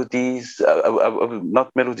melodies, not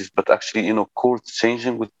melodies, but actually chords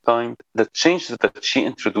changing with time. The changes that she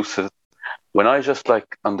introduces, when I just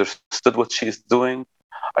like understood what she is doing,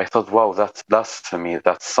 I thought, wow, that's blasphemy.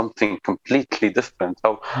 That's something completely different.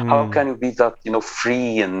 How Mm. can you be that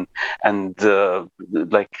free and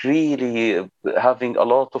like really having a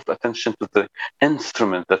lot of attention to the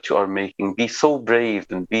instrument that you are making? Be so brave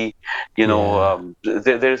and be, Yeah.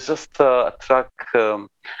 there's just a track,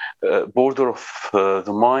 Border of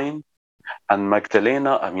the Mind and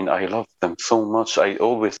Magdalena. I mean, I love them so much. I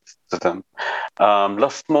always listen to them.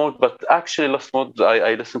 Lost Mode, but actually Lost Mode,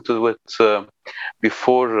 I listened to it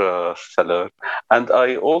before Stellar, and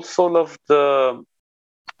I also loved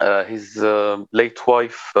his late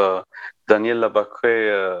wife Daniela Bacquet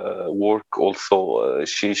work. Also,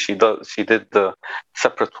 she did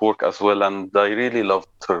separate work as well, and I really loved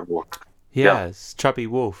her work. Yes, Chubby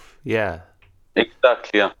Wolf. Yeah.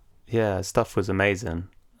 Exactly. Yeah. Yeah, stuff was amazing.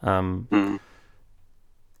 Mm.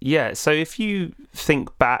 Yeah, so if you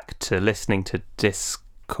think back to listening to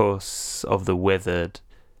Discourse of the Withered,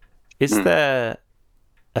 is there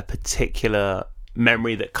a particular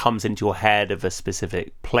memory that comes into your head of a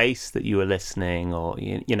specific place that you were listening, or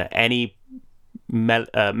any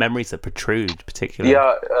memories that protrude particularly?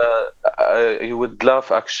 Yeah, you would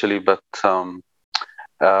laugh actually, but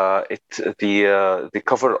the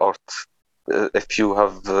cover art, if you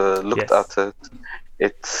have looked Yes. at it,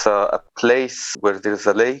 it's a place where there's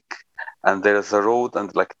a lake and there's a road,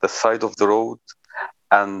 and like the side of the road,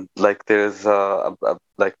 and like there's a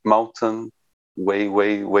like mountain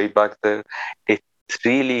way back there. It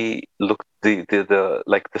really looked the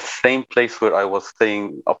like the same place where I was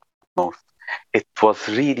staying up north. It was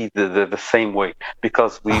really the same way,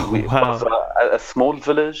 because we it was Wow. a small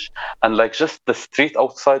village, and like just the street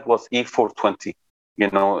outside was E420.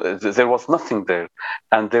 There was nothing there,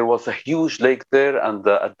 and there was a huge lake there and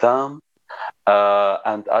a dam.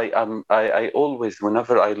 And I always,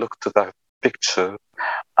 whenever I look to that picture,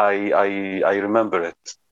 I remember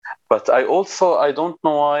it. But I don't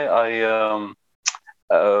know why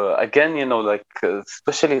again, like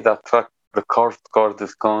especially that track, the carved card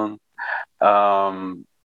is gone.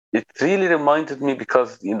 It really reminded me,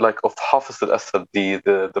 because like of Hafez al-Assad,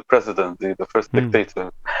 the president, the first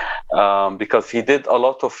dictator, because he did a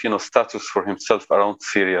lot of statues for himself around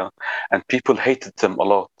Syria, and people hated them a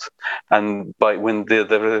lot. And when the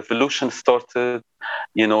revolution started,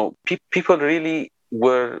 people really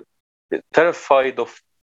were terrified of,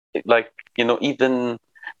 like, even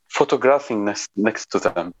photographing next to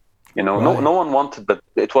them. Right. No one wanted that.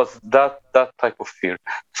 It was that type of fear.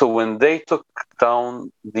 So when they took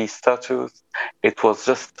down these statues, it was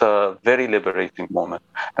just a very liberating moment.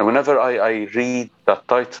 And whenever I read that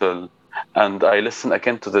title and I listen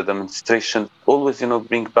again to the demonstration, always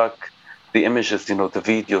bring back the images, the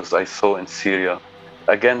videos I saw in Syria.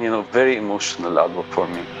 Again, very emotional album for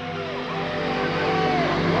me.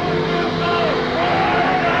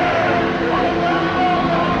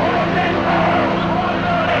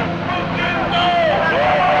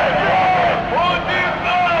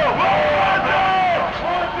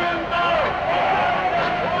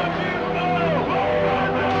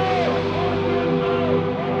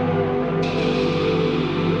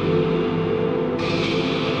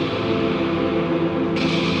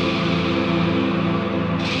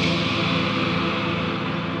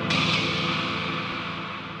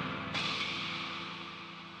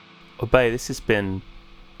 Obey, this has been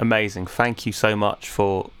amazing. Thank you so much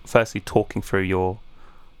for firstly talking through your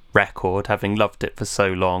record. Having loved it for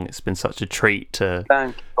so long, it's been such a treat to...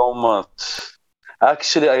 Thank you so much.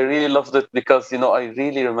 Actually, I really loved it, because I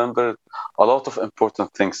really remembered a lot of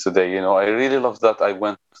important things today. I really love that I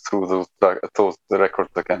went through those the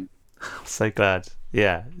records again. So glad.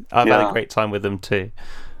 Yeah, I've had a great time with them too.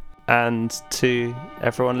 And to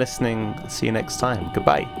everyone listening, see you next time.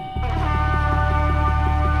 Goodbye.